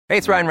Hey,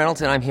 it's Ryan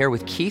Reynolds, and I'm here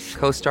with Keith,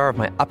 co-star of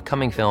my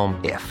upcoming film,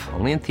 If,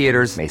 only in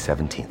theaters May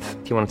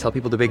 17th. Do you want to tell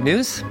people the big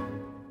news?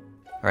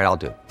 All right, I'll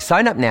do it.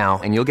 Sign up now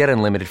and you'll get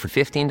unlimited for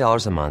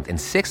 $15 a month and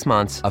 6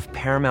 months of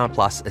Paramount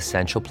Plus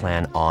Essential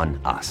Plan on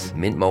us.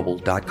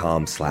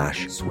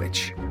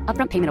 MintMobile.com/switch.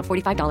 Upfront payment of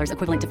 $45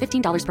 equivalent to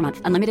 $15 per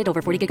month. Unlimited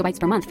over 40 gigabytes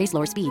per month. Face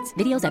lower speeds.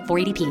 Videos at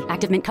 480p.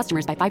 Active Mint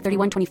customers by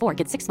 531.24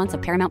 get 6 months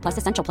of Paramount Plus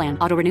Essential Plan.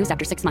 Auto renews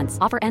after 6 months.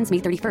 Offer ends May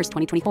 31st,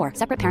 2024.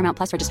 Separate Paramount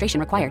Plus registration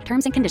required.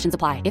 Terms and conditions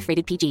apply if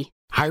rated PG.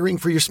 Hiring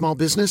for your small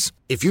business?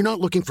 If you're not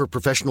looking for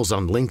professionals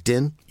on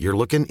LinkedIn, you're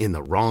looking in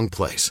the wrong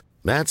place.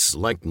 That's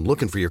like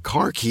looking for your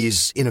car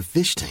keys in a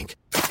fish tank.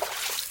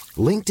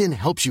 LinkedIn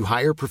helps you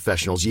hire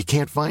professionals you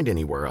can't find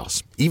anywhere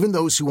else, even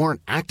those who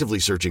aren't actively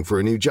searching for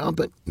a new job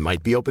but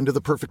might be open to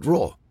the perfect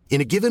role.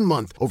 In a given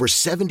month, over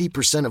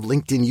 70% of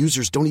LinkedIn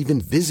users don't even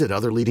visit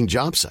other leading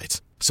job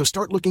sites. So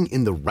start looking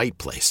in the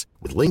right place.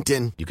 With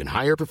LinkedIn, you can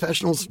hire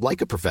professionals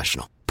like a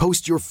professional.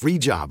 Post your free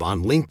job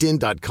on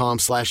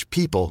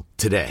linkedin.com/people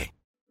today.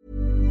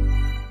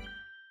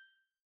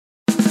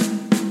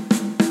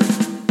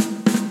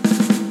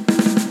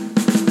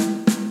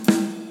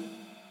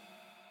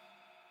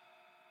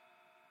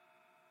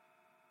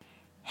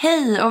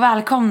 Hej och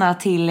välkomna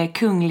till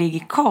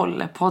Kunglig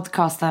koll,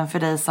 podcasten för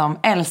dig som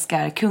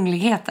älskar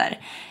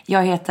kungligheter.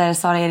 Jag heter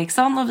Sara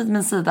Eriksson och vid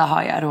min sida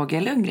har jag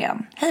Roger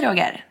Lundgren. Hej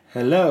Roger!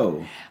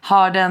 Hello!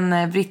 Har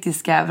den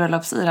brittiska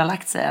bröllopsyra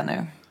lagt sig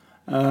ännu?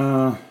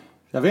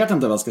 Jag vet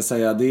inte vad jag ska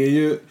säga. Det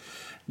är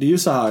ju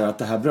så här att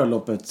det här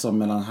bröllopet som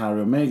mellan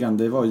Harry och Meghan,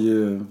 det var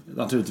ju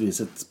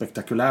naturligtvis ett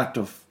spektakulärt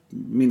och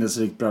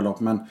minnesrikt bröllop,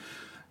 men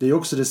det är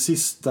också det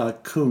sista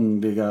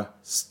kungliga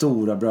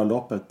stora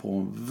bröllopet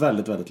på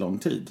väldigt, väldigt lång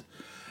tid.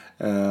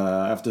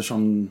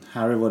 Eftersom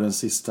Harry var den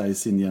sista i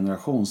sin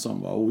generation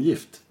som var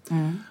ogift.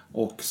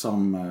 Och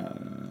som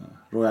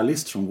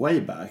royalist från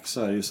way back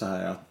så är det ju så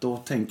här att då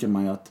tänker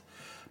man ju att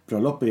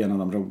bröllop är en av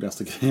de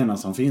roligaste grejerna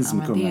som finns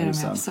med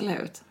kungahusen. Ja,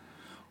 absolut.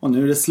 Och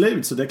nu är det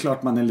slut, så det är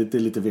klart man är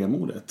lite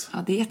vemodigt. Ja,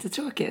 det är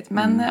jättetråkigt.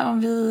 Men om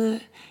vi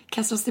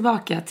kastar oss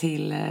tillbaka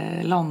till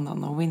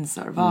London och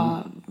Windsor.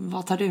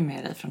 Vad tar du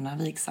med dig från den här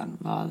vigseln?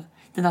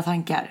 Dina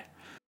tankar?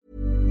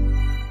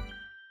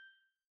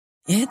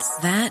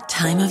 It's that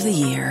time of the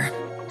year.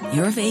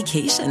 Your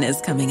vacation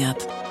is coming up.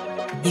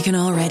 You can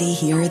already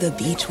hear the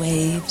beach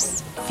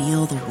waves,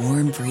 feel the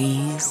warm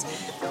breeze,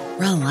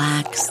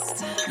 relax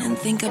and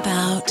think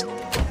about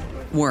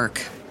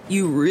work.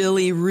 You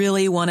really,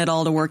 really want it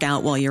all to work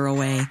out while you're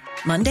away.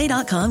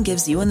 Monday.com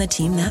gives you and the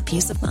team that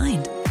peace of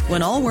mind.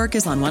 When all work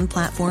is on one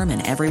platform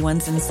and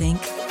everyone's in sync,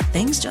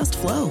 things just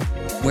flow.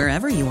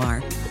 Wherever you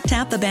are,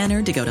 tap the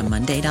banner to go to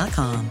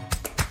Monday.com.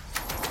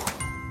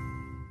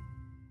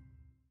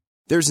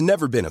 There's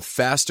never been a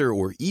faster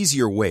or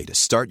easier way to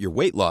start your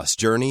weight loss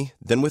journey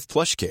than with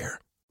PlushCare.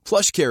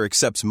 PlushCare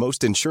accepts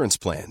most insurance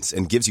plans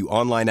and gives you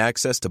online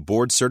access to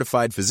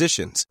board-certified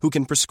physicians who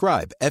can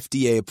prescribe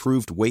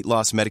FDA-approved weight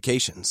loss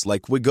medications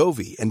like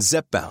Wegovy and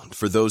Zepbound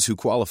for those who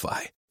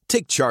qualify.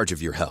 Take charge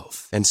of your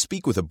health and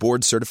speak with a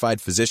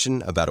board-certified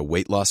physician about a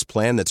weight loss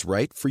plan that's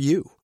right for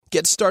you.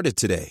 Get started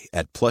today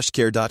at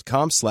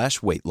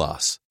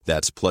plushcare.com/weightloss.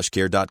 That's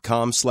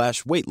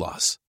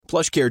plushcare.com/weightloss.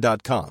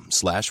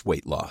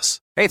 plushcare.com/weightloss.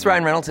 Hey, it's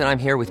Ryan Reynolds, and I'm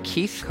here with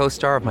Keith,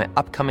 co-star of my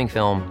upcoming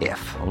film,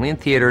 If, only in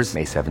theaters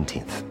May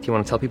 17th. Do you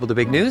want to tell people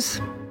the big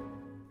news?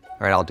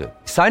 All right, I'll do it.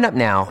 Sign up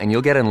now and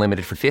you'll get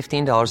unlimited for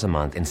 $15 a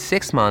month and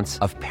 6 months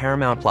of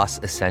Paramount Plus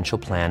Essential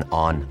Plan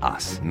on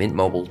us.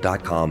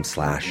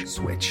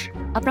 MintMobile.com/switch.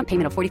 Upfront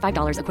payment of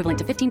 $45 equivalent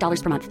to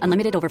 $15 per month.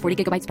 Unlimited over 40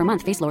 gigabytes per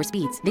month. Face lower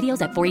speeds. Videos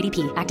at 480p.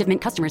 Active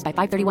Mint customers by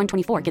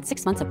 531.24 get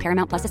 6 months of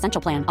Paramount Plus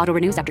Essential Plan. Auto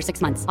renews after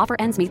 6 months. Offer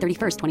ends May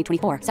 31st,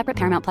 2024. Separate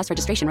Paramount Plus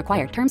registration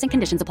required. Terms and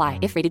conditions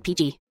apply if rated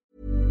PG.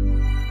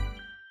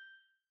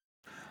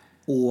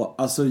 Och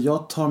alltså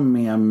jag tar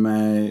med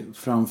mig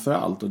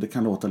framförallt, och det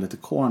kan låta lite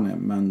corny,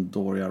 men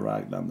Doria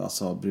Ragland,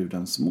 alltså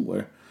brudens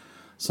mor,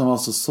 som var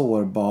så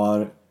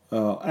sårbar,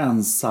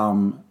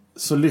 ensam,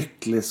 så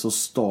lycklig, så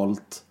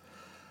stolt,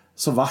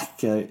 så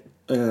vacker,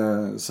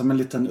 som en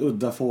liten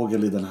udda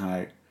fågel i den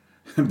här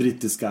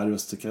brittiska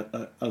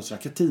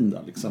aristokratin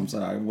liksom, så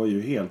där, var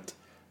ju helt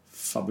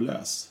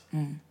fabulös.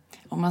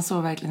 Och man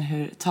såg verkligen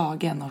hur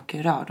tagen och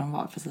rörd de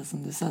var, precis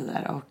som du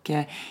säger. Och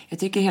jag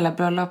tycker hela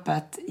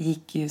bröllopet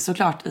gick ju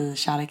såklart i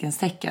kärlekens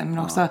tecken. Men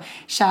också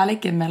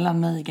kärleken mellan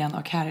Meghan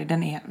och Harry,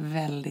 den är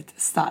väldigt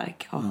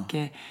stark. Och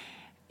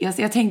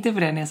jag tänkte på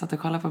det när jag satt och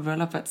kollade på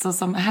bröllopet. Så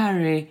som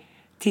Harry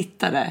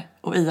tittade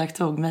och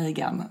iakttog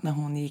Meghan när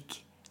hon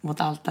gick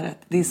mot altaret.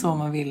 Det är så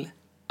man vill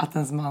att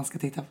ens man ska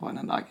titta på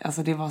en dag.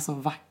 Alltså det var så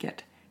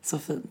vackert, så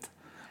fint.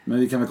 Men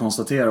vi kan väl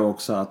konstatera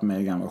också att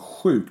Meghan var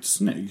sjukt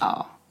snygg.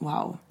 Ja,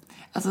 wow.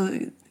 Alltså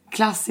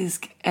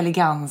klassisk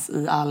elegans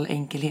i all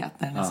enkelhet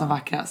när den är som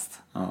vackrast.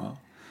 Ja.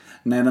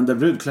 Nej, den där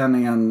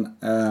brudklänningen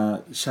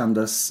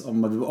kändes,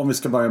 om vi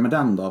ska börja med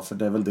den då, för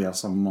det är väl det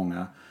som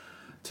många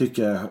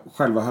tycker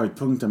själva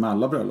höjdpunkten med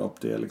alla bröllop,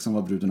 det är liksom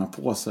vad bruden har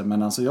på sig.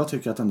 Men alltså jag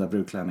tycker att den där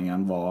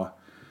brudklänningen var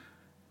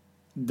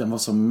den var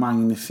så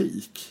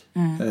magnifik.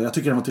 Jag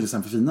tycker den var till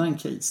exempel finare än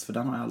Case, för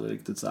den har jag aldrig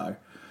riktigt så här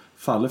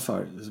fallit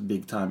för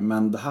big time.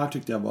 Men det här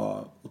tyckte jag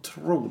var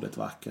otroligt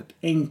vackert.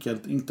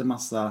 Enkelt, inte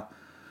massa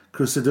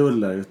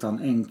krusiduller, utan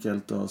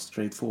enkelt och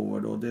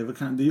straightforward. Och det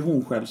är ju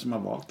hon själv som har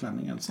valt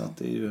klänningen, så att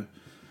det är ju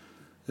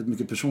ett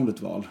mycket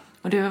personligt val.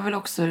 Och det var väl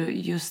också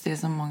just det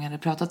som många hade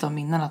pratat om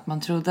innan, att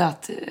man trodde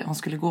att hon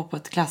skulle gå på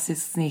ett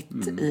klassiskt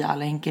snitt i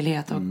all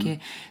enkelhet. Och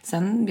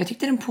sen, jag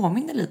tyckte den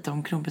påminner lite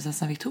om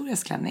kronprinsessan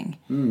Victorias klänning.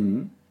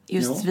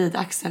 Just vid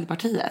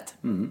axelpartiet.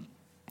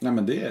 Nej,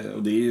 men det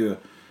är ju,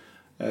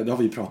 det har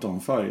vi pratat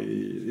om förr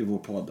i vår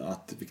podd,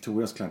 att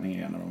Victorias klänning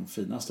är en av de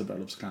finaste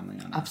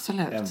bröllopsklänningarna.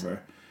 Absolut. Ever.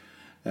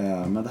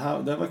 Men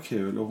det var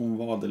kul, och hon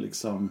var det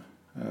liksom,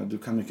 du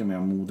kan mycket mer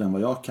om mode än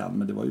vad jag kan,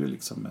 men det var ju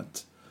liksom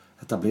ett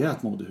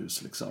etablerat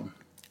modehus liksom.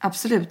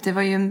 Absolut, det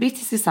var ju en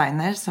brittisk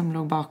designer som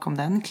låg bakom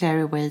den,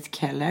 Clary Wade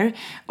Keller,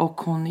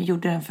 och hon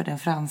gjorde den för det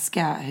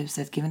franska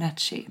huset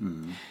Givenchy.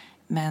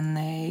 Men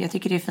jag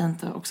tycker det är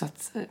fint också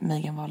att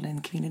Meghan valde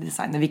en kvinnlig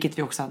designer, vilket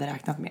vi också hade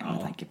räknat med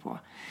tanke på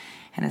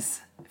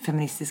hennes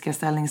feministiska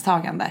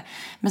ställningstagande.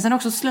 Men sen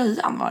också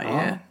slöjan var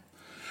ju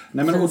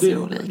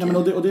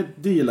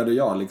det gillade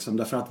jag liksom,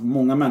 därför att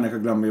många människor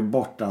glömmer ju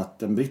bort att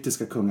den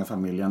brittiska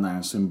kungafamiljen är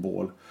en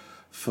symbol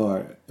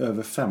för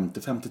över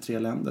 53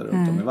 länder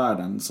runt om i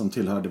världen som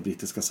tillhör det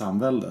brittiska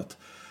samväldet.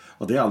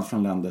 Och det är allt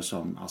från länder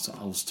som alltså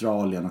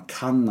Australien och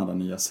Kanada och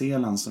Nya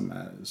Zeeland som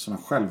är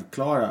sådana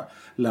självklara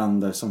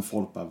länder som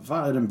folk bara,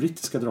 vad är den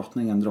brittiska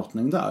drottningen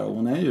drottning där? Och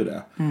hon är ju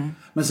det.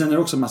 Men sen är det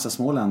också en massa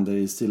små länder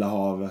i Stilla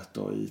havet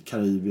och i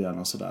Karibien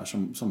och sådär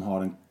som har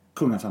den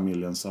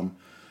kungafamiljen som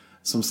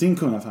sin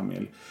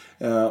kungafamilj.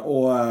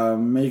 Och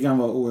Meghan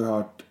var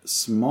oerhört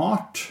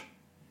smart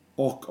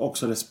och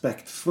också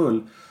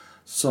respektfull,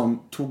 som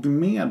tog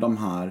med de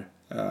här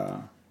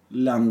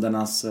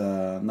ländernas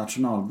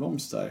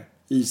nationalblomster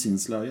i sin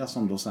slöja,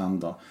 som då sen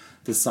då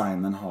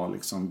designen har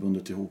liksom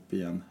bundit ihop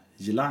i en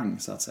girlang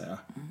så att säga.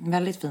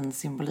 Väldigt fin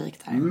symbolik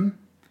där.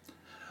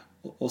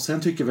 Och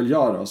sen tycker väl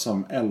jag då,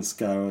 som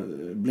älskar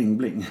bling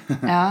bling.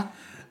 Ja.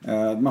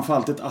 Man får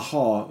alltid ett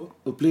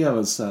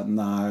aha-upplevelse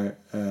när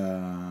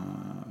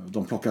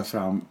de plockar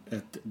fram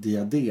ett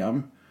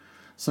diadem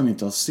som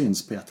inte har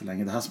syns på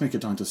jättelänge. Det här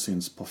smycket har inte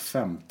syns på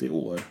 50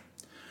 år.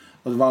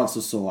 Och det var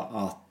alltså så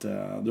att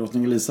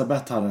drottning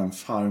Elizabeth hade en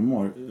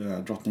farmor,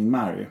 drottning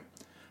Mary,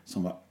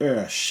 som var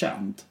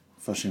ökänd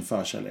för sin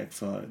förkärlek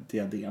för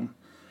diadem.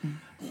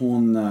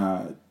 Hon,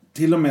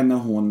 till och med när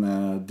hon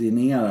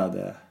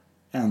dinerade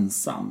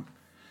ensam,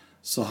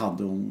 så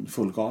hade hon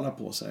full gala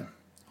på sig.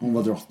 Hon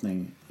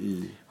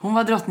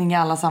var drottning i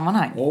alla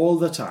sammanhang. All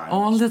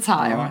the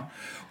time. Ja.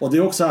 Och det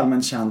är också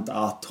allmänt känt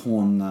att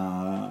hon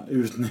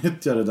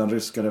utnyttjade den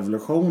ryska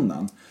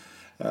revolutionen.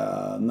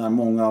 När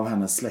många av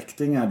hennes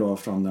släktingar då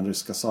från den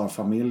ryska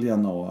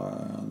tsarfamiljen och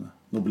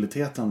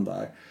nobiliteten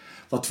där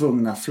var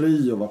tvungna att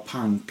fly och var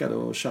pankade,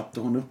 och köpte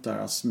hon upp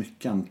deras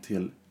smycken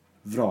till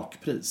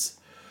vrakpris.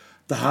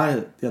 Det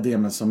här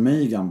diademet som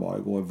Meghan bar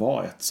igår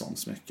var ett sånt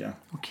smycke.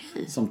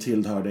 Okay. Som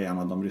tillhörde en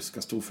av de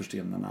ryska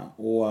storfurstinnorna.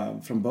 Och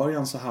från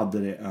början så hade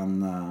det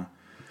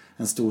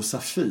en stor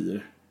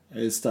safir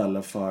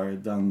istället för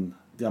den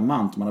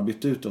diamant. Man har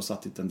bytt ut och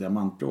satt dit en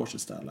diamantbrås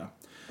istället.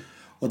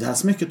 Och det här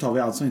smycket har vi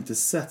alltså inte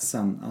sett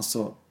sedan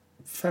alltså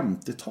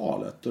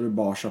 50-talet, då det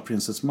bars av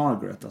Princess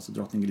Margaret, alltså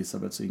drottning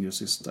Elizabeths yngre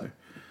syster.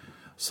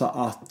 Så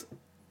att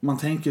man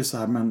tänker så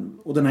här,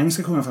 och den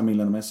engelska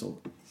kungafamiljen, de är så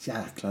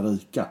jäkla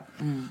rika.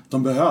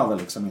 De behöver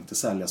liksom inte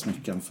sälja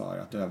smycken för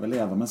att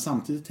överleva. Men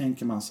samtidigt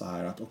tänker man så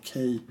här att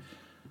okej,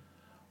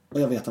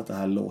 och jag vet att det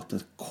här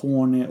låter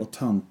corny och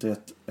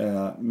töntigt,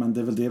 men det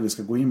är väl det vi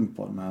ska gå in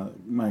på, de här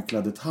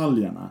märkliga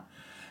detaljerna.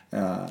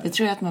 Det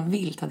tror jag att man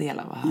vill ta del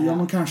av. Ja,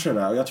 men kanske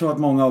det. Jag tror att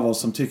många av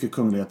oss som tycker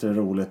kungligheter är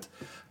roligt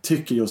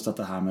tycker just att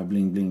det här med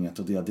bling-blinget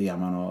och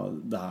diademen och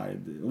det här.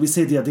 Och vi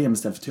säger diadem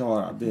istället för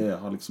tiara. Det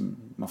har liksom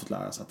man fått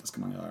lära sig att det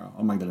ska man göra.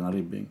 Av Magdalena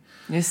Ribbing.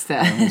 Just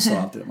det. Hon sa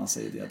alltid att man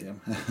säger diadem.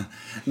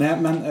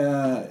 Nej, men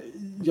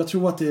jag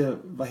tror att det,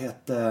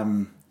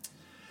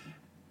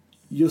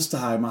 just det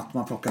här med att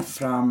man plockar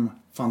fram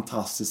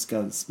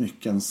fantastiska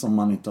smycken som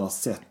man inte har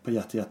sett på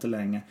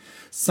jättelänge.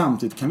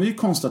 Samtidigt kan vi ju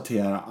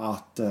konstatera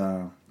att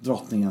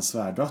drottningens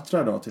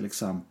svärdöttrar då, till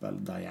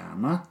exempel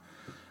Diana,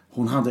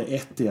 hon hade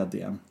ett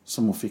diadem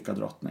som hon fick av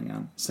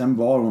drottningen. Sen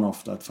var hon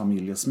ofta ett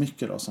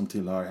familjesmycke då, som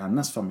tillhör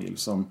hennes familj,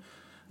 som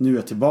nu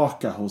är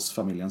tillbaka hos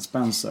familjen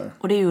Spencer.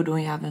 Och det gjorde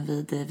hon ju även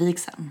vid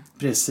vigseln.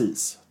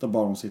 Precis, då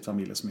bar hon sitt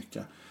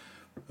familjesmycke.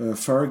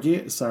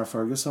 Sarah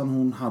Ferguson,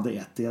 hon hade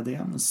ett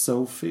diadem.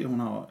 Sophie,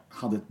 hon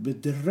hade ett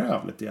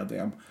bedrövligt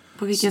diadem.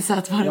 På vilket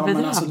sätt var det bedrövligt?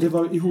 Men alltså, det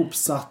var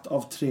ihopsatt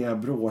av 3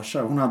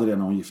 broscher. Hon hade det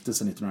när hon gifte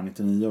sig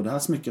 1999. Och det här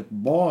smycket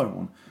bar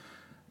hon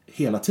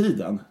hela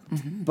tiden.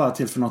 Bara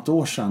till för något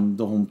år sedan,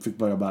 då hon fick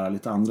börja bära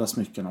lite andra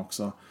smycken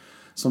också.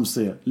 Som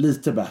ser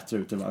lite bättre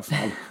ut i varje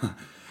fall.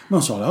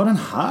 Men så har den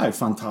här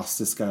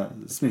fantastiska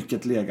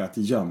smycket legat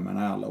i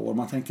gömmorna i alla år.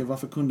 Man tänker,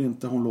 varför kunde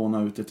inte hon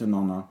låna ut det till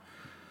någon av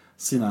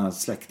sina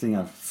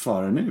släktingar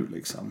före nu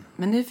liksom.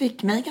 Men nu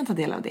fick Meghan ta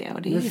del av det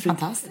och det är ju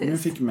fantastiskt. Nu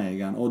fick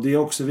Meghan, och det är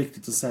också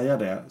viktigt att säga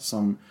det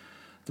som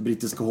det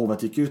brittiska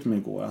hovet gick ut med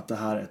igår, att det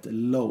här är ett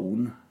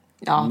loan,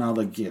 not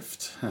a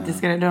gift. Det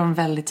ska de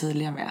väldigt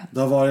tydliga med. Det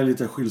har varit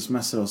lite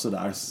skilsmässor och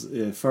sådär.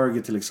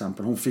 Fergie till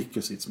exempel, hon fick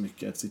ju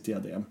sitt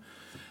diadem.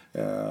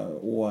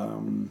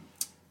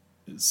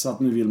 Så att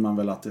nu vill man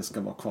väl att det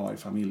ska vara kvar i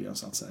familjen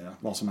så att säga,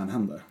 vad som än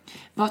händer.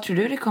 Vad tror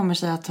du det kommer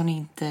sig att hon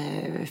inte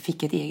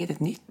fick ett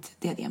nytt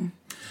diadem?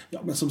 Ja,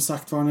 men som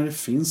sagt var, när det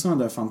finns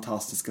sådana där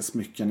fantastiska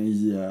smycken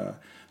i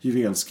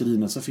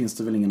juvelskrinet så finns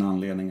det väl ingen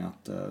anledning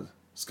att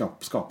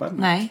skapa ett.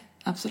 Nej,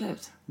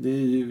 absolut. Det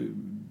är ju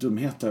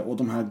dumheter, och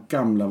de här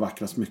gamla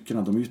vackra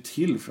smyckena, de är ju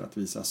till för att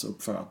visas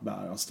upp, för att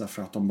bäras,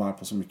 därför att de bär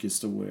på så mycket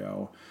historia.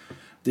 Och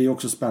det är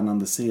också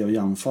spännande att se och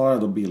jämföra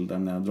då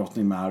bilden när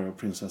drottning Mary och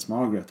prinsess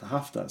Margaret har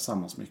haft det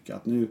samma smycke.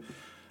 Att nu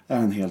är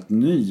en helt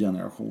ny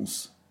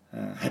generations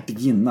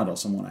hertiginna då,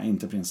 som hon är,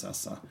 inte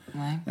prinsessa,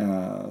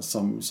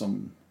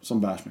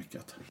 som bär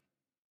smycket.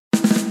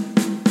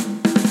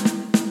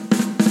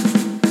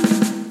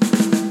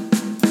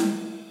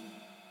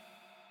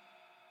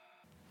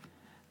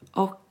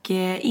 Och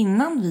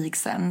innan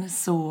vigseln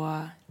så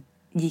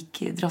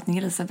gick drottning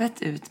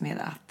Elizabeth ut med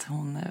att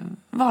hon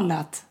valde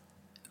att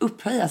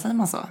upphöja, säger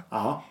man så?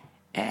 Ja.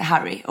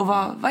 Harry. Och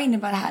vad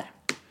innebär det här?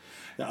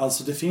 Ja,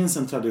 alltså det finns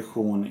en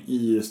tradition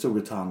i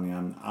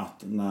Storbritannien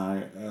att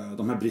när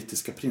de här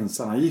brittiska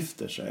prinsarna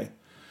gifter sig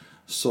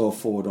så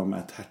får de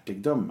ett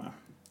hertigdöme.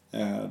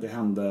 Det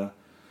hände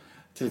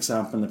till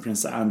exempel när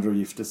prins Andrew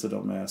gifte sig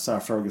då med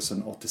Sarah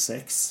Ferguson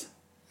 86.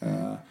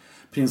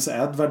 Prins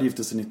Edward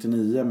gifte sig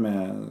 99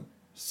 med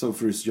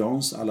Sophie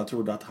Rhys-Jones. Alla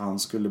trodde att han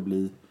skulle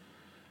bli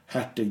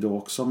hertig då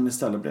också, men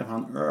istället blev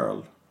han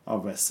Earl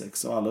av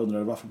Wessex. Och alla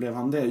undrade varför blev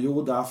han det?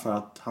 Jo, därför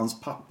att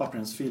hans pappa,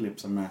 prins Philip,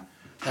 som är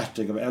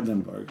hertig av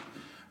Edinburgh,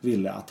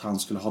 ville att han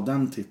skulle ha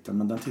den titeln.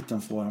 Men den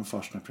titeln får han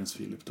först när prins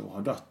Philip då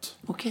har dött.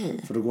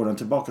 Okej. För då går den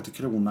tillbaka till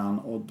kronan,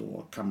 och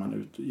då kan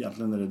man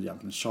egentligen är det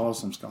egentligen Charles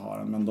som ska ha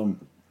den. Men de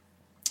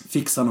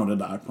fixar nog det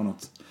där på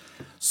något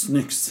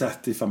snyggt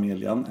sätt i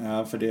familjen.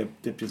 För det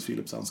är prins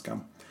Philips önskan.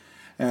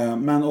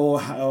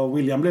 Och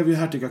William blev ju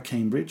hertig av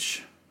Cambridge.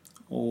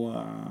 Och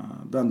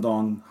den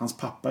dagen hans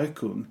pappa är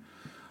kung,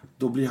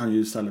 då blir han ju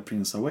istället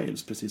prins av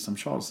Wales, precis som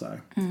Charles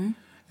är.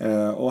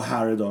 Och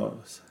Harry då,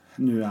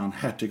 nu är han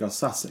hertig av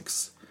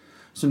Sussex.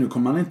 Så nu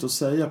kommer man inte att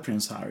säga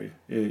prins Harry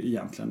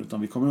egentligen,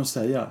 utan vi kommer att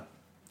säga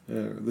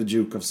the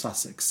Duke of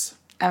Sussex.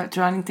 Jag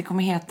tror han inte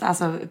kommer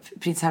heta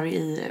prins Harry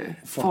i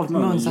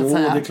folkmun, så att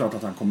säga. Jo, det är klart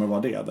att han kommer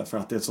vara det, därför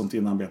att det är ett sånt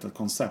inarbetat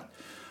koncept.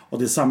 Och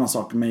det är samma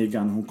sak med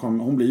Meghan.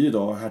 Hon blir ju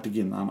då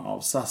hertiginnan av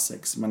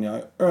Sussex. Men jag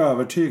är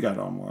övertygad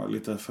om, och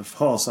lite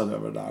förfasad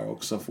över det där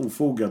också,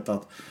 ofoget,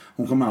 att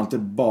hon kommer alltid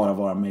bara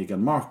vara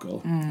Meghan Markle.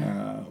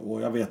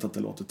 Och jag vet att det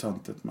låter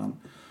töntigt, men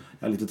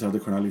jag är lite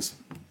traditionalist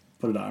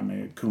på det där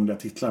med kungliga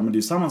titlar. Men det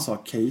är ju samma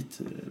sak.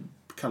 Kate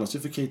kallas ju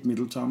för Kate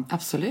Middleton.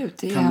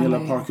 Absolut. Camilla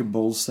Parker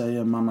Bowles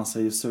säger, mamma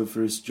säger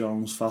Sophie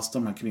Rhys-Jones. Fast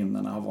de här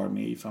kvinnorna har varit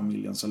med i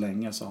familjen så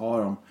länge, så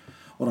har de,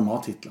 och de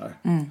har titlar.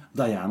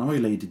 Diana var ju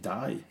Lady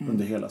Di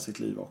under hela sitt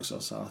liv också.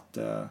 Så att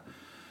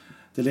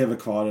det lever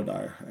kvar det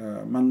där.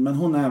 Men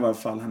hon är i alla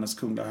fall hennes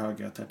kungliga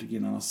höghet,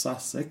 hertiginnan av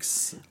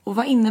Sussex. Och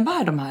vad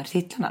innebär de här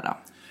titlarna då?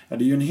 Ja,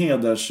 det är ju en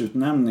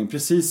hedersutnämning.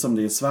 Precis som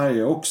det är i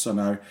Sverige också,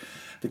 när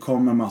det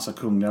kommer en massa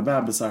kungliga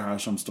bebisar här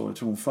som står i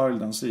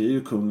tronföljden, så är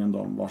ju kungen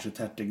de varsitt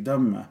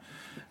hertigdöme.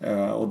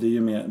 Och det är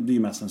ju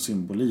mest en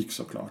symbolik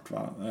såklart.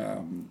 Va?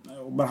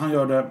 Men han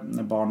gör det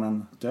när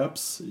barnen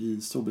döps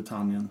i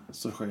Storbritannien,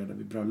 så sker det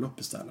vid bröllop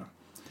istället.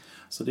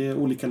 Så det är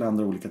olika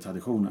länder och olika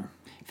traditioner.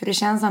 För det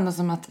känns ändå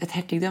som att ett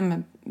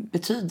hertigdöme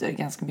betyder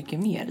ganska mycket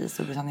mer i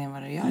Storbritannien än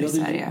vad det gör i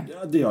Sverige.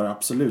 Det gör det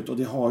absolut. Och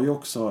det har ju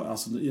också,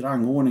 alltså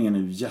rangordningen är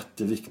ju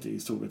jätteviktig i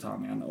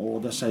Storbritannien.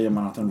 Och där säger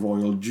man att en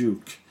Royal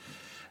Duke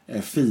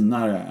är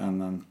finare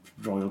än en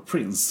Royal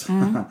Prince.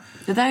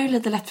 Det där är ju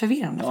lite lätt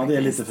förvirrande. Ja, det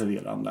är lite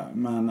förvirrande.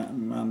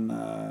 Men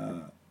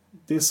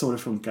det är så det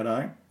funkar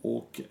där.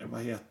 Och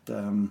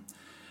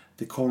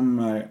det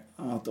kommer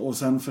att, och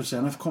sen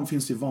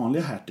finns det ju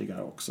vanliga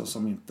hertigar också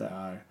som inte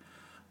är,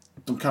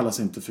 de kallas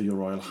inte för Your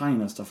Royal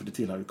Highness då, för det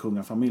tillhör ju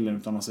kungafamiljen,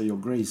 utan man säger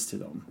Your Grace till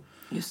dem.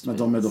 Men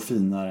de är då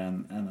finare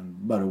än en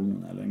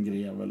baron eller en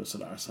grev eller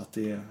sådär. Så att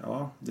det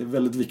är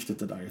väldigt viktigt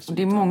det där. Och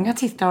det är många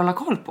titlar att hålla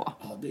koll på.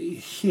 Ja, det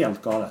är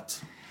helt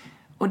galet.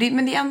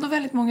 Men det är ändå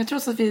väldigt många,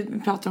 trots att vi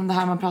pratar om det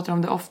här, man pratar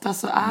om det ofta,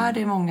 så är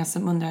det många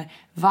som undrar,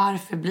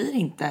 varför blir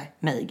inte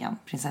Meghan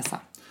prinsessa?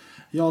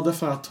 Ja,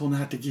 därför att hon är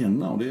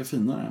hertiginna och det är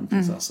finare än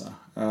prinsessa.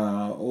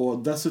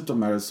 Och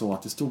dessutom är det så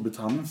att i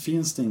Storbritannien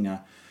finns det inga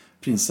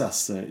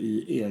prinsessor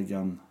i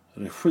egen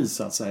regi,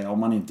 så att säga. Om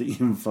man inte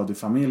är infödd i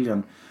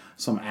familjen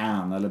som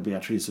Anne eller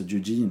Beatrice och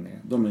Eugenie.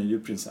 De är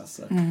ju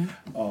prinsessor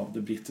av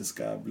det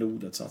brittiska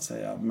blodet, så att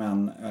säga.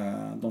 Men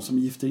de som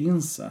gifter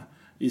in sig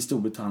i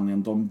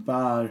Storbritannien, de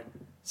bär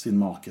sin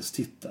makes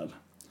titel.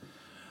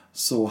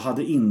 Så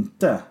hade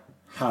inte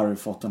Harry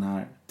fått den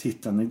här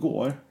titeln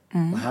igår,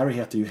 och Harry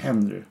heter ju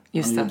Henry.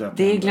 Just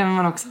det glömmer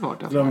man också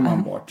bort. Glömmer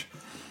man bort.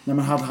 Nej,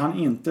 men hade han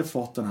inte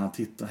fått den här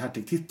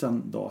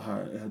hertigtiteln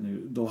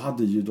då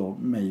hade ju då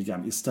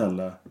Meghan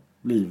istället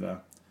blivit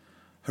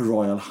Her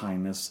Royal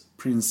Highness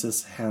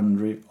Princess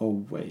Henry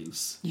of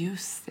Wales.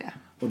 Just det.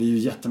 Och det är ju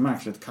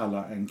jättemärkligt att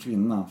kalla en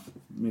kvinna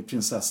med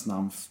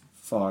prinsessnamn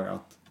för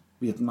att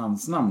vid ett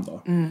mansnamn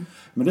då. Men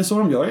det är så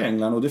de gör i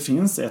England, och det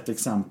finns ett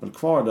exempel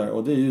kvar där,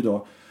 och det är ju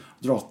då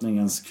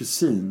drottningens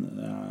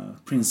kusin,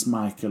 prins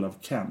Michael of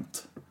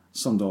Kent,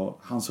 som då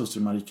hans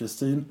hustru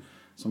Marie-Kristin,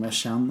 som jag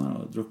känner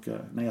och druckit,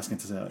 nej jag ska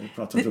inte säga, jag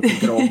pratar om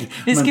druckit grogg.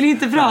 Vi skulle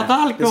inte prata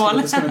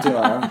alkohol. Det skulle vi inte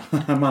göra.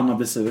 Mamma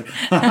blir sur.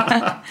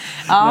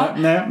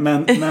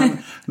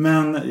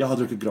 Men jag har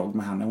druckit grogg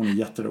med henne, hon är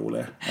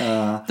jätterolig.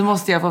 Då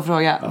måste jag få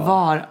fråga,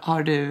 var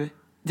har du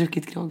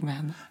druckit grogg med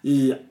henne?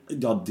 I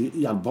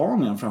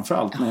Albanien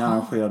framförallt, när jag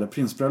arrangerade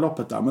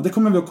prinsbröllopet där. Men det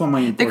kommer vi att komma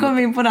in på. Det kommer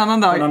vi in på en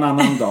annan dag. En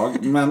annan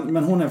dag.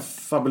 Men hon är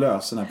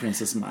fabulös, den här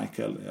prinsess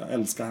Michael. Jag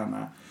älskar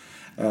henne.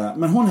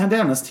 Men hon hade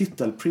hennes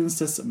titel,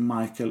 Princess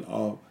Michael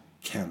of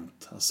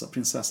Kent. Alltså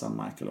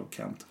prinsessan Michael of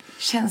Kent.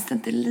 Känns det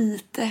inte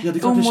lite det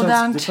är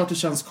omodernt? Det är klart det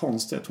känns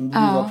konstigt. Hon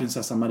borde vara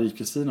prinsessa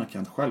Marie-Kristina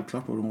Kent.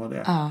 Självklart borde hon vara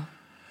det.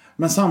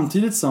 Men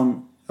samtidigt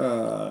som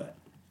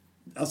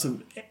alltså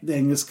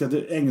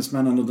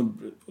engelsmännen och de,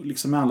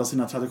 liksom med alla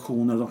sina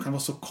traditioner, de kan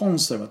vara så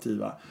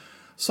konservativa,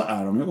 så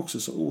är de ju också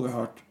så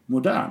oerhört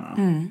moderna.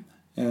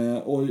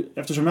 Och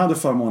eftersom jag hade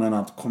förmånen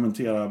att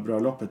kommentera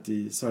bröllopet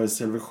i Sveriges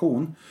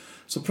Television,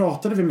 så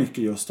pratade vi mycket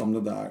just om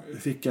det där.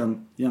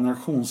 Vilken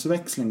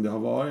generationsväxling det har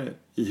varit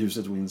i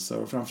huset Windsor,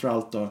 och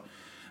framförallt då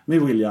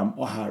med William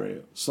och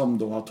Harry, som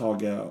då har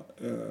tagit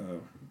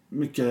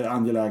mycket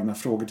angelägna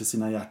frågor till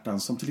sina hjärtan,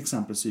 som till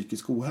exempel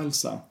psykisk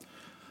ohälsa,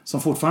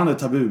 som fortfarande är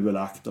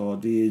tabubelagt, och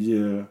det är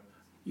ju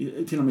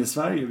till och med i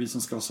Sverige, vi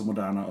som ska vara så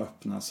moderna och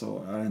öppna,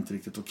 så är det inte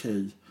riktigt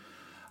okej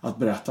att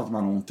berätta att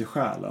man har ont i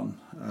själen.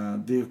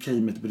 Det är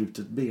okej med ett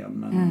brutet ben,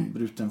 men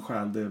bruten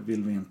själ, det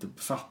vill vi inte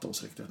befatta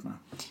oss riktigt med.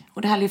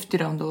 Och det här lyfter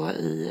de då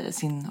i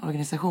sin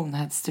organisation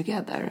Heads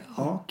Together.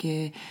 Ja. Och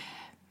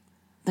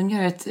de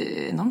gör ett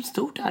enormt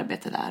stort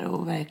arbete där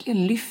och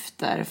verkligen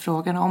lyfter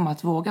frågan om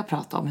att våga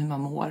prata om hur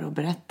man mår och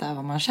berätta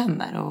vad man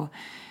känner. Och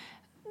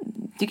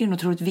jag tycker det är en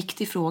otroligt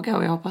viktig fråga,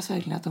 och jag hoppas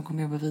verkligen att de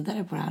kommer jobba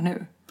vidare på det här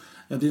nu.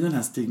 Ja, det är den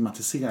här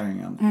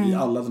stigmatiseringen i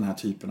alla den här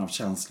typen av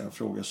känsliga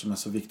frågor som är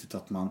så viktigt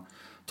att man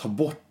tar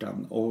bort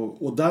den.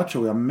 Och där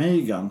tror jag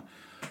Meghan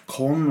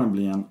kommer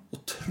bli en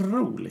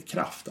otrolig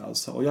kraft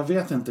alltså. Och jag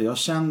vet inte, jag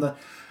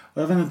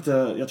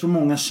tror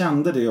många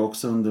kände det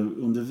också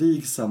under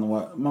vigseln,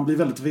 och man blir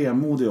väldigt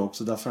vemodig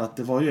också, därför att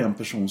det var ju en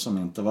person som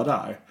inte var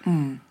där.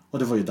 Och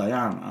det var ju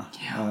Diana.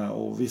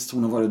 Och visst,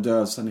 hon har varit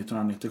död sedan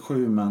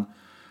 1997, men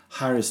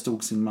Harry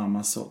stod sin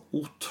mamma så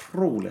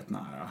otroligt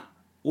nära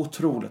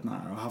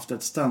och haft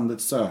ett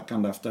ständigt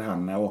sökande efter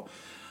henne, och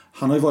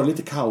han har ju varit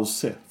lite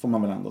kaosig, får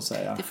man väl ändå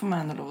säga. Det får man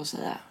ändå lov att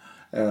säga.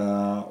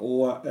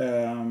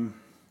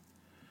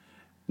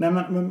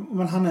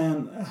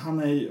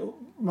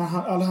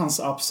 Alla hans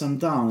ups and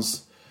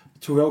downs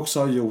tror jag också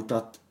har gjort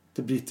att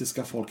det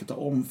brittiska folket har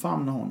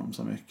omfamnat honom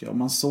så mycket. Och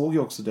man såg ju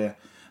också det,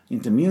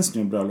 inte minst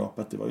nu i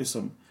bröllopet, det var ju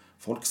som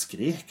folk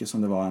skrek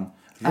som det var en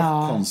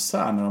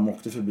rockkonsert när de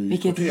åkte förbi.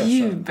 Vilket kortegen.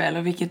 jubel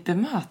och vilket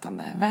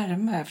bemötande,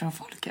 värme från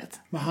folket.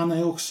 Men han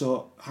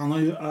har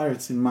ju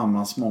ärvt sin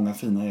mammas många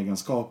fina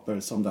egenskaper,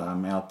 som det här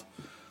med att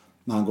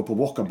när han går på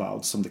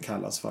walkabout, som det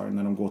kallas för,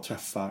 när de går och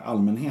träffar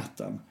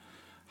allmänheten.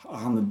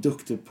 Han är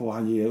duktig på,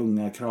 han ger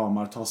unga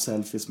kramar, tar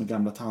selfies med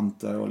gamla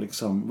tanter och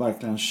liksom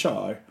verkligen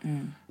kör.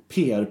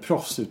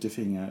 PR-proffs ut i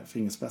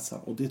fingerspetsar.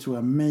 Och det tror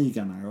jag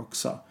Meghan är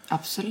också.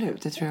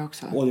 Absolut, det tror jag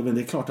också. Och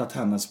det är klart att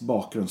hennes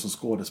bakgrund som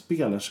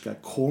skådespelerska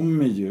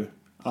kommer ju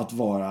att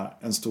vara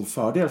en stor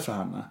fördel för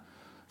henne.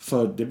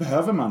 För det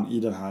behöver man i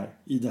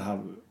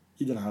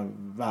den här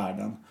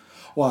världen.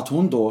 Och att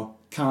hon då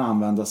kan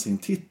använda sin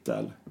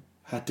titel,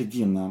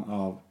 hertiginnan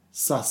av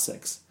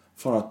Sussex,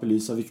 för att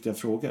belysa viktiga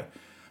frågor.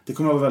 Det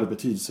kommer att vara väldigt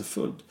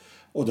betydelsefullt.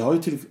 Och det har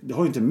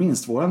ju inte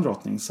minst våran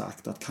drottning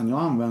sagt, att kan jag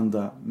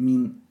använda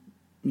min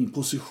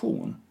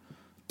position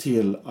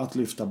till att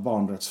lyfta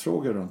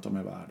barnrättsfrågor runt om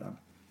i världen,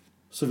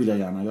 så vill jag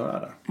gärna göra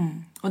det.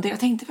 Och jag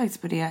tänkte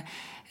faktiskt på det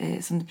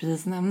som du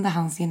precis nämnde,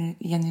 hans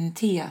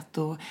genuinitet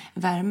och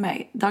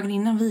värme. Dagen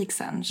innan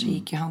vigseln så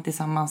gick ju han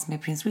tillsammans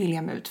med prins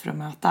William ut för att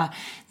möta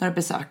några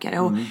besökare.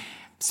 Och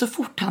så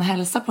fort han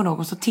hälsar på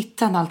någon så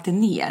tittar han alltid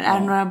ner. Är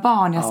det några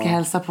barn jag ska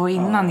hälsa på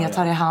innan jag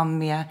tar i hand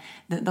med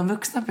de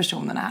vuxna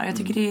personerna här? Jag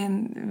tycker det är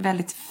en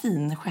väldigt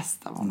fin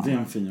gest av honom. Det är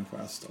en fin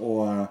gest.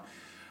 Och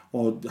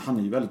han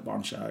är ju väldigt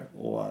barnkär.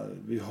 Och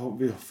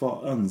vi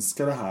får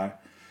önska det här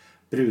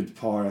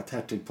brudparet,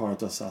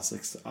 hertigparet av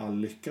Sussex, all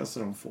lycka, så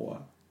de får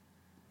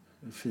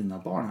fina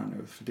barn här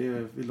nu. För det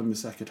vill de ju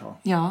säkert ha.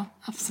 Ja,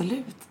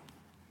 absolut.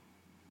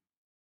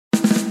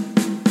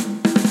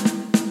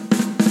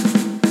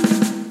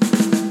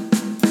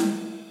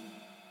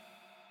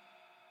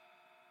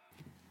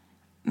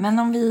 Men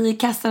om vi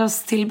kastar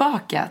oss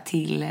tillbaka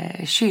till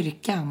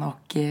kyrkan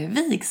och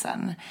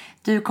vigseln.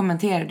 Du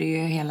kommenterade ju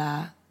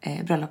hela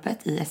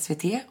bröllopet i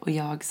SVT och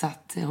jag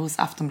satt hos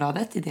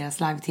Aftonbladet i deras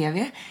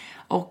live-tv.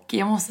 Och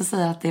jag måste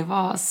säga att det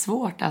var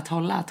svårt att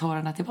hålla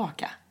tårarna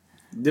tillbaka.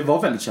 Det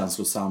var väldigt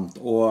känslosamt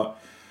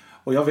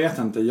och jag vet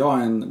inte, jag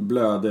är en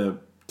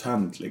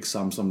blödetönt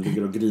liksom som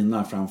ligger och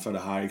grinar framför det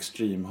här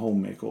Extreme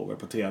Home Makeover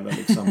på tv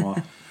liksom och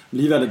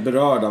blir väldigt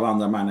berörd av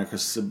andra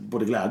människors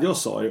både glädje och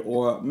sorg.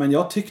 Men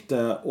jag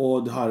tyckte,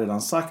 och det har jag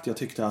redan sagt, jag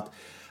tyckte att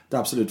det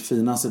absolut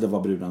finaste det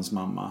var brudens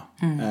mamma.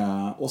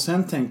 Och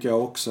sen tänker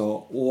jag också,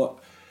 och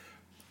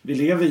vi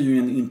lever ju i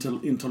en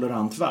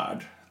intolerant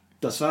värld.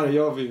 Dessvärre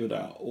gör vi ju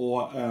det.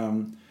 Och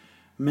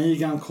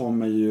Meghan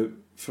kommer ju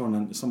från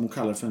en, som hon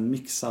kallar för en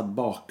mixad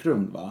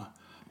bakgrund va.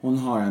 Hon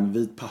har en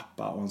vit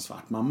pappa och en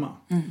svart mamma.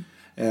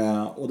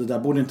 Och det där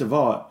borde inte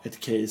vara ett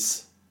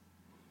case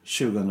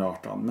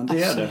 2018. Men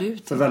det absolut är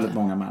det för väldigt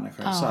många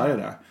människor. Ja. Så är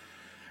det.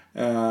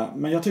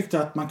 Men jag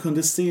tyckte att man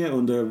kunde se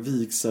under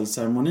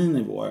vigselceremonin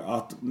igår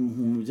att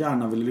hon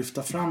gärna ville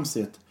lyfta fram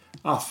sitt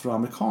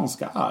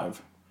afroamerikanska arv.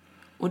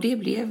 Och det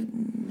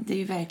är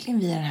ju verkligen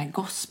via den här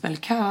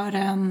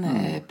gospelkören,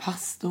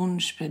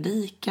 pastorns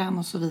predikan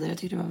och så vidare. Jag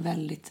tyckte det var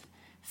väldigt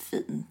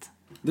fint.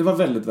 Det var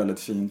väldigt, väldigt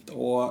fint.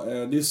 Och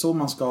det är så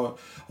man ska,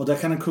 och där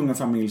kan en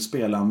kungafamilj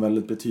spela en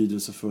väldigt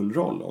betydelsefull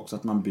roll också.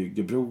 Att man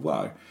bygger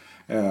broar.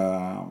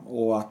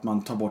 Och att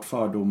man tar bort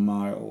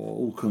fördomar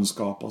och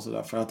okunskap och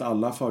sådär. För att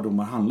alla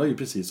fördomar handlar ju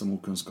precis om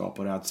okunskap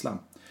och rädsla.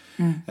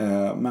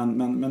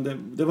 Men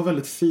det var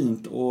väldigt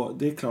fint. Och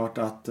det är klart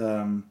att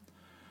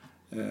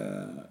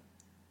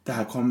det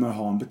här kommer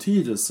ha en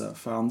betydelse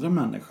för andra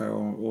människor.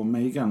 Och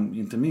Meghan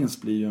inte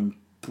minst blir ju en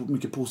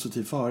mycket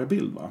positiv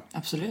förebild va?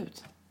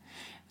 Absolut.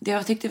 Det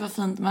jag tyckte var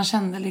fint, man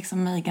kände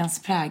liksom Meghans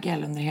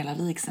prägel under hela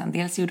vigseln.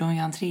 Dels gjorde hon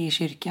ju entré i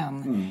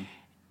kyrkan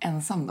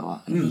ensam då.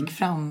 Gick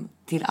fram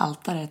till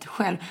altaret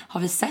själv. Har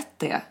vi sett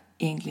det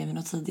egentligen vid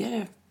något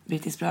tidigare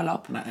brittiskt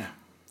bröllop? Nej,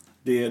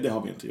 det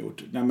har vi inte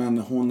gjort. Nej, men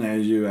hon är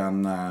ju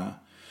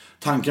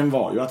tanken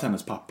var ju att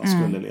hennes pappa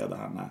skulle leda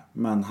henne.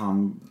 Men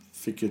han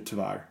fick ju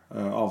tyvärr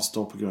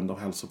avstå på grund av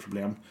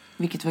hälsoproblem.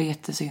 Vilket var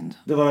jättesynd.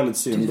 Det var väldigt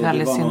synd.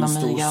 Det var nog en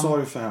stor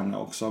sorg för henne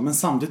också. Men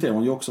samtidigt är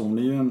hon ju också, hon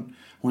är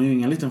ju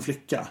ingen liten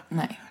flicka.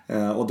 Nej.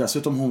 Och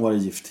dessutom hon var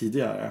gift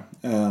tidigare.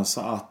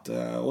 Så att,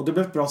 och det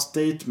blev ett bra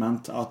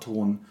statement att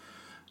hon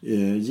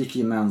gick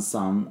in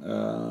ensam.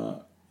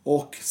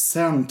 Och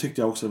sen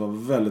tyckte jag också det var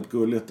väldigt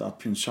gulligt att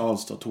prins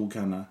Charles då tog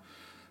henne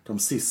de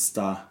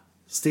sista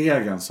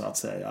stegen så att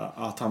säga.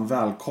 Att han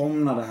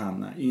välkomnade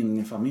henne in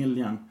i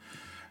familjen.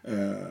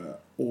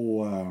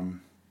 Och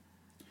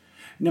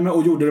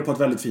gjorde det på ett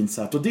väldigt fint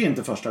sätt. Och det är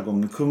inte första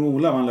gången. Kung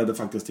Olav han ledde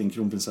faktiskt in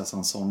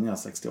kronprinsessan Sonja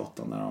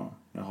 68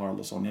 när Harald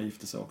och Sonja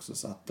gifte sig också.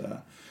 Så att,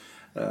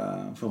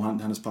 för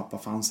hennes pappa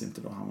fanns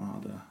inte då. Han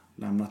hade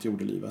lämnat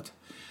jordelivet.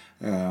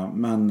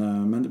 Men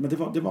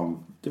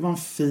det var en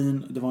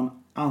fin, det var en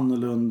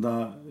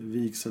annorlunda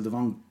vigsel. Det var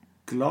en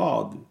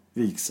glad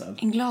vigsel.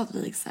 En glad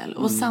vigsel.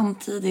 Och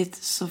samtidigt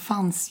så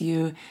fanns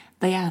ju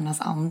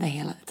Dianas ande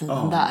hela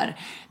tiden där.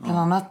 Bland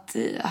annat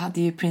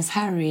hade ju prins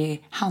Harry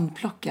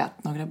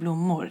handplockat några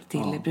blommor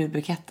till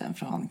brudbuketten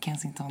från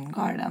Kensington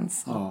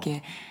Gardens. Och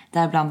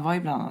däribland var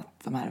ju bland annat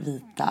de här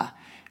vita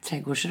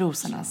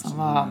trädgårdsrosorna som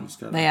var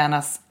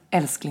Dianas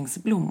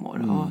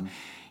älsklingsblommor. Och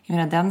jag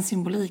menar, den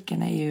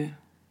symboliken är ju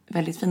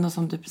väldigt fin. Och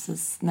som du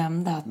precis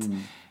nämnde att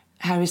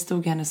Harry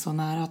stod henne så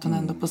nära att hon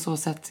ändå på så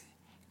sätt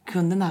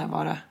kunde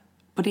närvara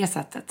på det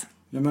sättet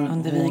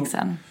under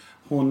vigseln.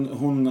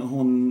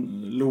 Hon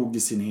låg i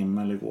sin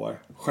himmel igår.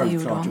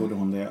 Självklart gjorde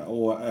hon det.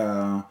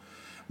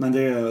 Men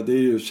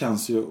det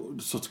känns ju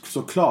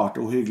såklart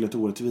ohyggligt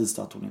orättvist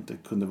att hon inte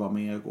kunde vara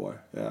med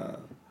igår.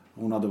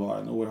 Hon hade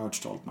varit en oerhört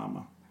stolt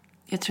mamma.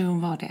 Jag tror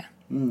hon var det.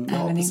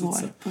 Även igår.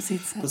 På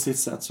sitt sätt. På sitt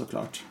sätt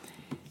såklart.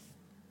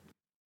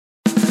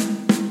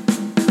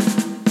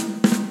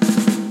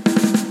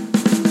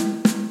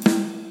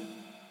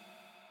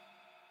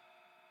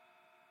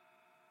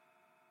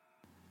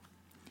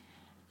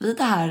 Vid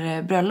det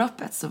här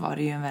bröllopet så var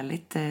det ju en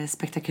väldigt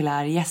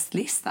spektakulär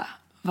gästlista.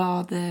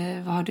 Vad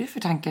har du för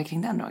tankar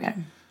kring den,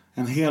 Roger?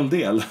 En hel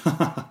del.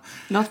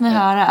 Låt mig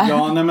höra.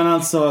 Ja, nej men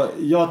alltså,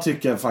 jag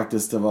tycker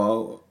faktiskt det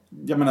var...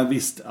 Jag menar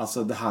visst,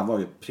 alltså det här var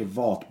ju ett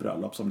privat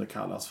bröllop som det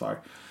kallas för.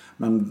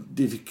 Men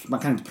man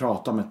kan inte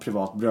prata om ett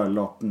privat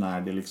bröllop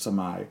när det liksom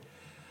är...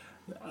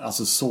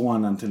 Alltså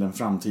sonen till den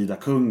framtida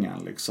kungen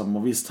liksom.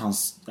 Och visst,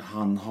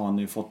 han har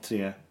nu fått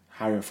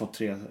Harry har fått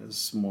 3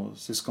 små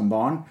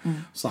syskonbarn.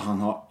 Så han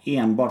har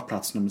enbart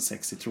plats nummer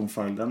 6 i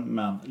tronföljden.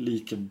 Men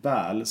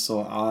likeväl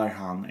så är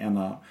han en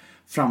av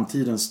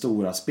framtidens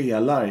stora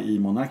spelare i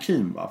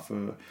monarkin. Va?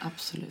 För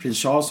absolut. Prins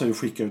Charles har ju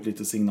skickat ut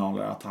lite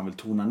signaler att han vill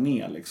tona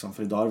ner. Liksom.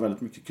 För idag är det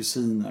väldigt mycket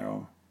kusiner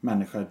och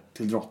människor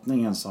till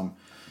drottningen som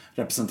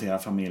representerar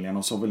familjen.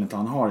 Och så vill inte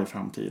han ha i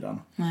framtiden.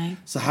 Nej.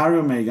 Så Harry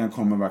och Meghan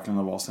kommer verkligen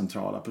att vara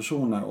centrala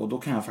personer. Och då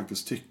kan jag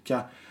faktiskt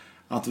tycka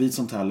att vid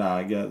sånt här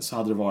läge så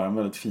hade det varit en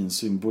väldigt fin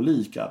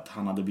symbolik att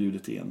han hade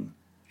bjudit in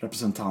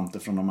representanter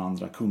från de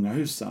andra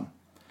kungahusen.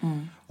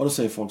 Och då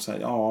säger folk så här,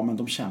 ja men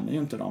de känner ju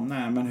inte dem.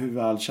 Nej, men hur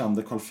väl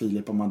kände Carl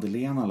Philip och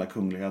Madeleine alla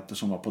kungligheter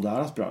som var på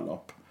deras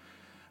bröllop?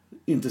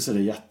 inte så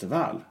det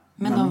jätteväl.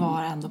 Men de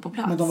var ändå på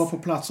plats. Men de var på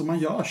plats och man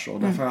gör så.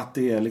 Därför att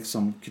det är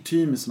liksom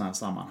kutym i sådana här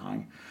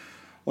sammanhang.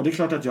 Och det är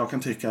klart att jag kan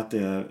tycka att det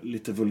är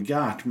lite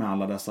vulgärt med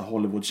alla dessa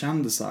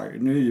Hollywood-kändisar.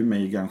 Nu är ju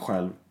Meghan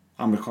själv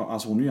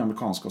alltså hon är ju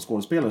amerikanska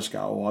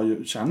skådespelerska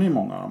och känner ju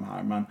många av de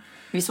här. Men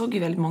vi såg ju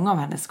väldigt många av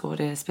hennes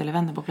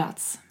skådespelarvänner på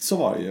plats. Så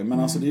var det ju. Men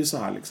alltså det är ju så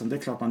här liksom, det är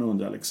klart man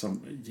undrar liksom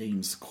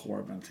James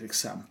Corbin till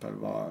exempel.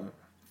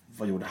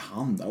 Vad gjorde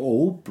han där?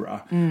 Och Oprah.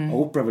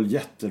 Oprah är väl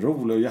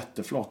jätterolig och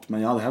jätteflott.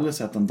 Men jag hade hellre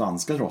sett den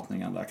danska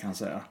drottningen där kan jag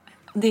säga.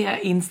 Det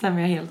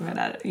instämmer jag helt med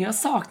där. Jag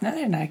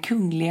saknade den här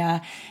kungliga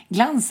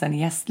glansen i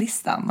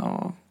gästlistan.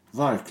 Och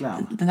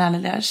verkligen. Den här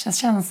lilla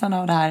känslan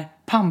av det här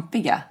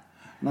pampiga.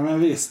 Nej men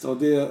visst, och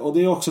det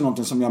är också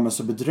något som gör mig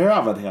så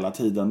bedrövad hela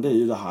tiden. Det är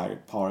ju det här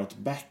paret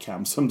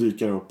Beckham som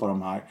dyker upp på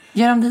de här.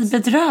 Gör de dig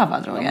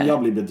bedrövad, Roger? Ja,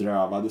 jag blir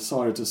bedrövad,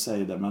 sorry to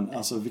say det. Men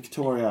alltså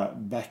Victoria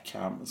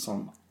Beckham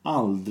som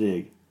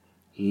aldrig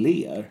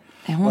ler.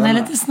 Hon är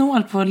lite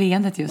snål på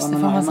leendet just. Ja,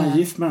 men man är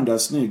gift med den där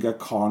snygga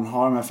karln,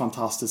 har de här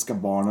fantastiska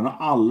barnen och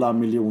alla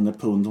miljoner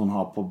pund hon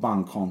har på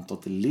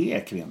bankkontot. Le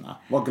kvinna.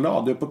 Var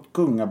glad, du är på ett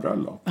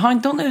kungabröllop. Har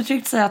inte hon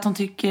uttryckt sig att hon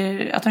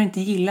tycker att hon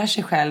inte gillar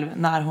sig själv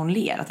när hon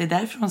ler? Att det är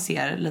därför hon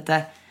ser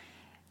lite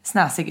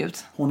snäsig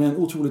ut. Hon är en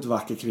otroligt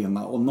vacker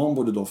kvinna och någon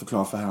borde då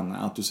förklara för henne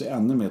att du ser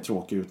ännu mer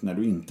tråkig ut när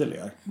du inte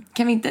ler.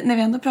 Kan vi inte, när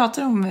vi ändå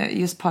pratar om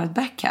just paret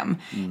Beckham,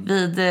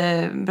 vid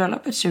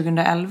bröllopet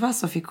 2011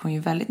 så fick hon ju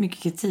väldigt mycket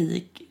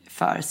kritik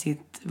för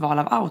sitt val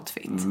av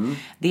outfit.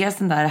 Dels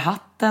den där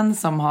hatten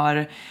som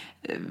har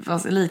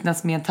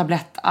liknats med en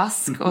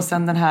tablettask och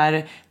sen den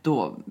här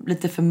då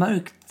lite för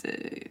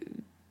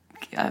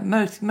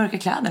mörka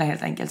kläderna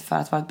helt enkelt för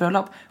att vara ett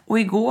bröllop. Och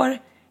igår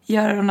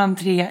gör hon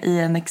entré i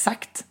en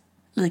exakt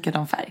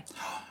likadan färg.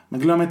 Men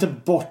glöm inte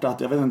bort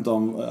att, jag vet inte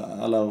om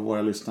alla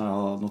våra lyssnare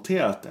har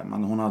noterat det,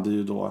 men hon hade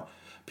ju då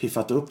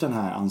piffat upp den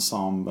här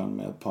ensemblen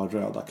med ett par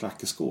röda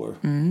klackeskor.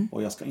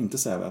 Och jag ska inte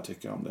säga vad jag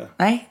tycker om det.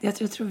 Nej,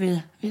 jag tror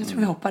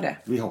vi hoppar det.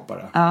 Vi hoppar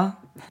det. Ja.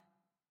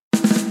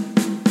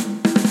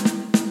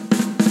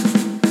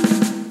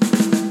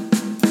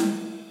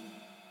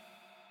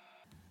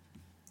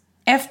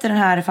 Efter den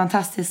här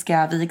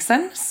fantastiska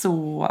vigseln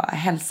så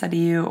hälsade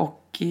ju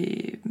och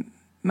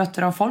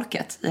mötte de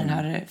folket i den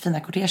här fina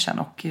kortegen.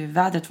 Och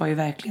vädret var ju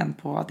verkligen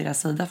på deras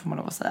sida får man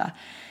lov att säga.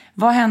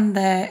 Vad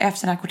hände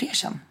efter den här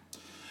kortegen?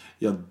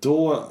 Ja,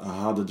 då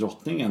hade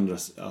drottningen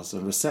alltså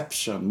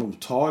reception,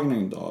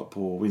 mottagning då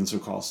på Windsor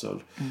Castle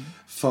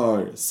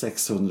för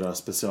 600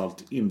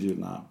 speciellt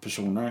inbjudna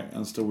personer.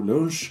 En stor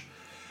lunch.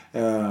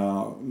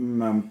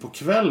 Men på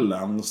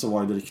kvällen så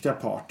var det riktiga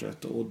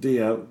partyt och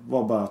det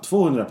var bara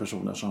 200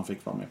 personer som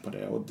fick vara med på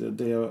det. Och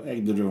det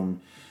ägde rum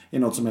i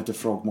något som heter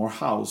Frogmore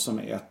House som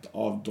är ett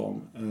av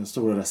de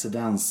stora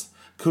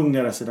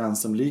kungliga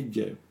residens som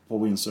ligger på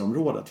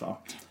Windsor-området, va?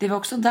 Det var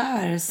också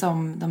där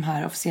som de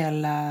här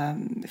officiella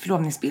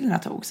förlovningsbilderna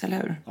togs, eller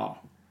hur? Ja.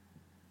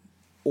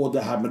 Och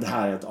det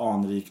här är ett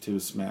anrikt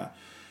hus med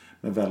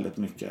väldigt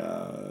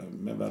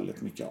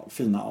mycket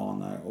fina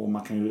aner.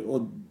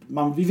 Och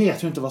vi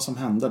vet ju inte vad som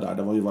hände där.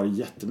 Det var ju varit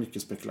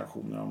jättemycket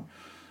spekulationer om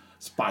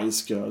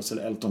Spice Girls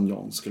eller Elton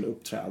John skulle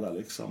uppträda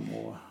liksom.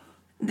 Och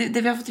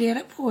det vi har fått reda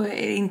på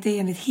är inte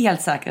enligt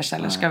helt säkra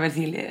källor ska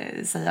väl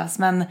sägas.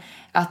 Men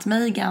att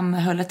Meghan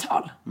höll ett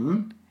tal.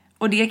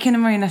 Och det kunde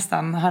man ju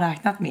nästan ha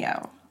räknat med.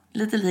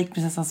 Lite lik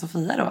prinsessan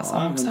Sofia då.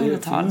 Som också höll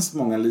ett tal. Det finns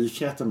många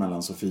likheter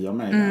mellan Sofia och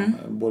Meghan.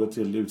 Både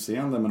till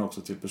utseende men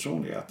också till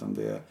personligheten.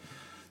 Det är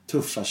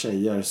tuffa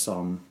tjejer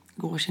som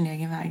går sin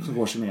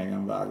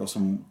egen väg. Och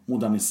som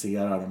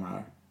moderniserar de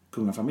här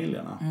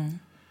kungafamiljerna.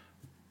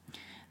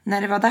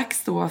 När det var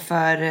dags då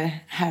för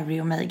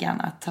Harry och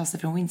Meghan att ta sig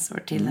från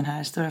Windsor till den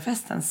här stora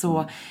festen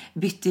så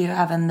bytte ju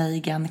även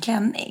Meghan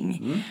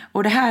klänning.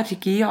 Och det här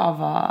tycker jag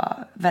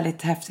var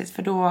väldigt häftigt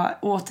för då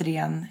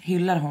återigen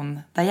hyllar hon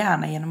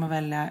Diana genom att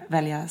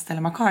välja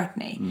Stella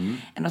McCartney.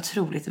 En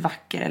otroligt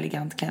vacker,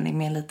 elegant klänning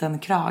med en liten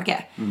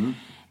krage.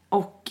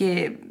 Och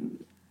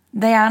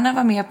Diana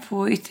var med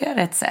på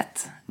ytterligare ett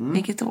sätt.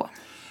 Vilket då?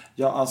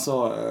 Ja,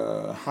 alltså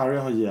Harry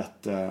har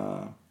gett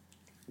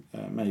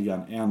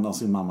Meghan en av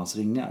sin mammas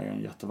ringar,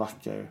 en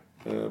jättevacker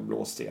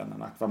blå sten,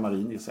 en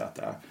akvamarin gissar jag att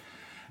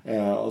det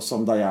är. Och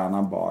som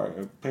Diana bar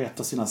på ett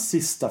av sina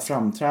sista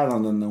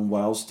framträdanden när hon var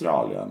i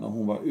Australien. Och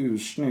hon var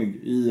ursnygg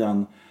i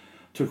en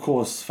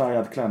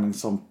turkosfärgad klänning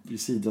i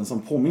siden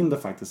som påminde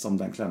faktiskt om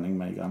den klänning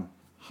Meghan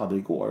hade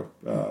igår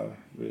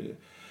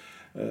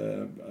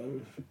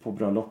på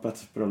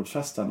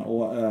bröllopsfesten.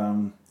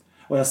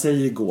 Och jag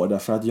säger igår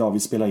därför att jag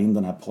vill spela in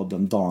den här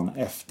podden dagen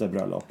efter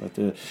bröllopet.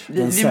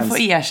 Vi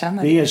får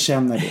erkänna det. Vi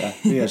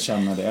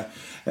erkänner det.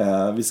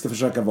 Vi ska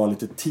försöka vara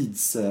lite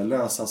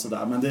tidslösa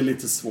sådär. Men det är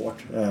lite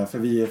svårt. För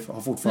vi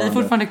har fortfarande... Vi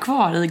är fortfarande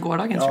kvar i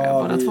gårdagen tror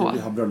jag, båda två. Vi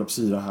har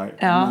bröllopssyra här.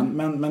 Ja.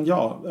 Men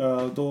ja,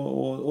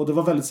 och det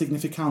var väldigt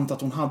signifikant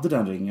att hon hade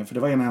den ringen. För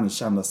det var en av hennes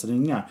kändaste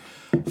ringar.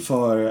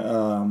 För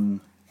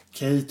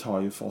Kate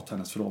har ju fått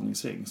hennes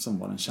förlovningsring som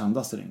var den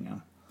kändaste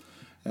ringen.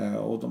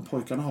 Och de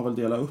pojkarna har väl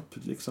delat upp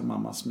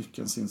mammas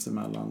smycken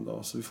sinsemellan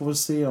då. Så vi får väl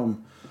se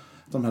om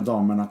de här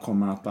damerna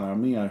kommer att bära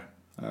mer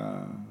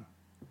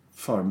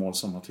föremål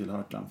som har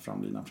tillhört den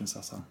framlidna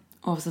prinsessan.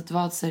 Oavsett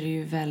vad så är det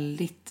ju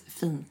väldigt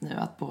fint nu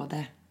att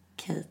både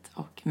Kate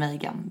och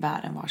Meghan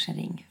bär en varsin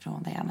ring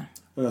från Diana.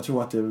 Och jag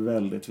tror att det är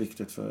väldigt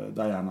viktigt för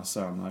Dianas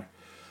söner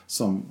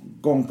som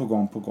gång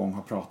på gång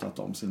har pratat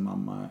om sin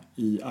mamma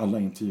i alla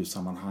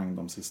intervjusammanhang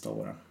de sista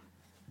åren.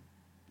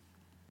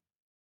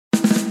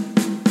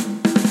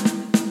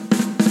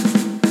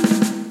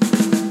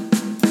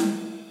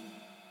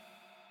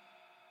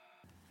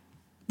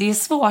 Det är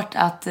svårt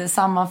att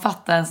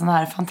sammanfatta en sån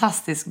här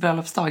fantastisk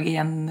bröllopsdag i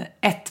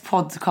ett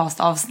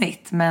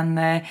podcastavsnitt. Men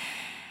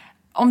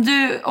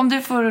om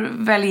du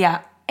får välja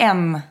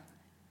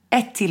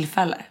ett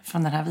tillfälle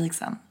från den här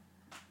vigseln,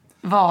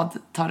 vad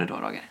tar du då,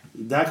 Roger?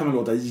 Det här kommer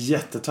låta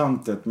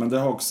jättetöntigt, men det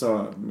har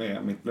också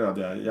med mitt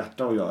blödiga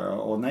hjärta att göra.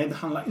 Och nej, det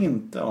handlar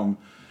inte om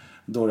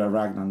Doria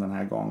Ragland den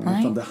här gången.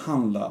 Nej. Utan det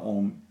handlar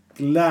om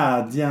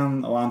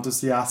glädjen och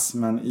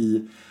entusiasmen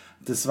i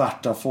det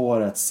svarta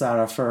fåret,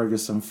 Sarah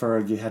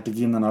Fergie,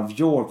 hertiginnan av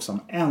York, som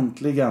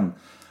äntligen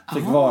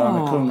fick vara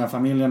med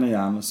kungafamiljen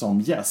igen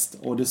som gäst.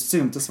 Och det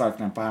syntes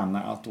verkligen på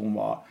henne att hon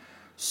var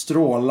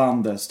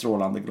strålande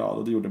glad,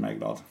 och det gjorde mig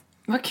glad.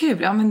 Vad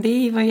kul, ja men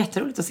det var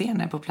jätteroligt att se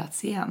henne på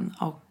plats igen.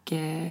 Och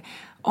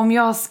om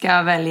jag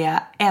ska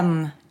välja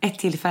ett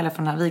tillfälle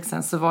från den här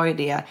vigseln, så var ju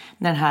det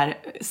när den här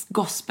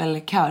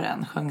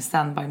gospelkören sjöng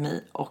Stand By Me.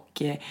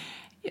 Och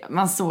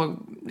man såg,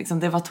 liksom,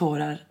 det var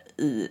tårar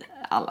i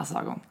allas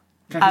ögon.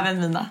 Kanske, även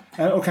mina.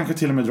 Och kanske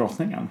till och med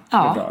drottningen.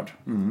 Ja,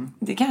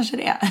 det kanske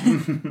det.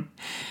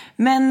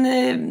 Men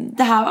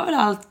det här var väl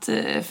allt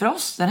för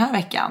oss den här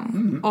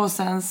veckan. Och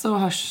sen så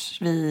hörs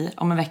vi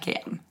om en vecka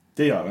igen.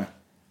 Det gör vi.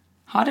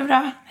 Ha det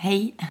bra,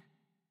 hej.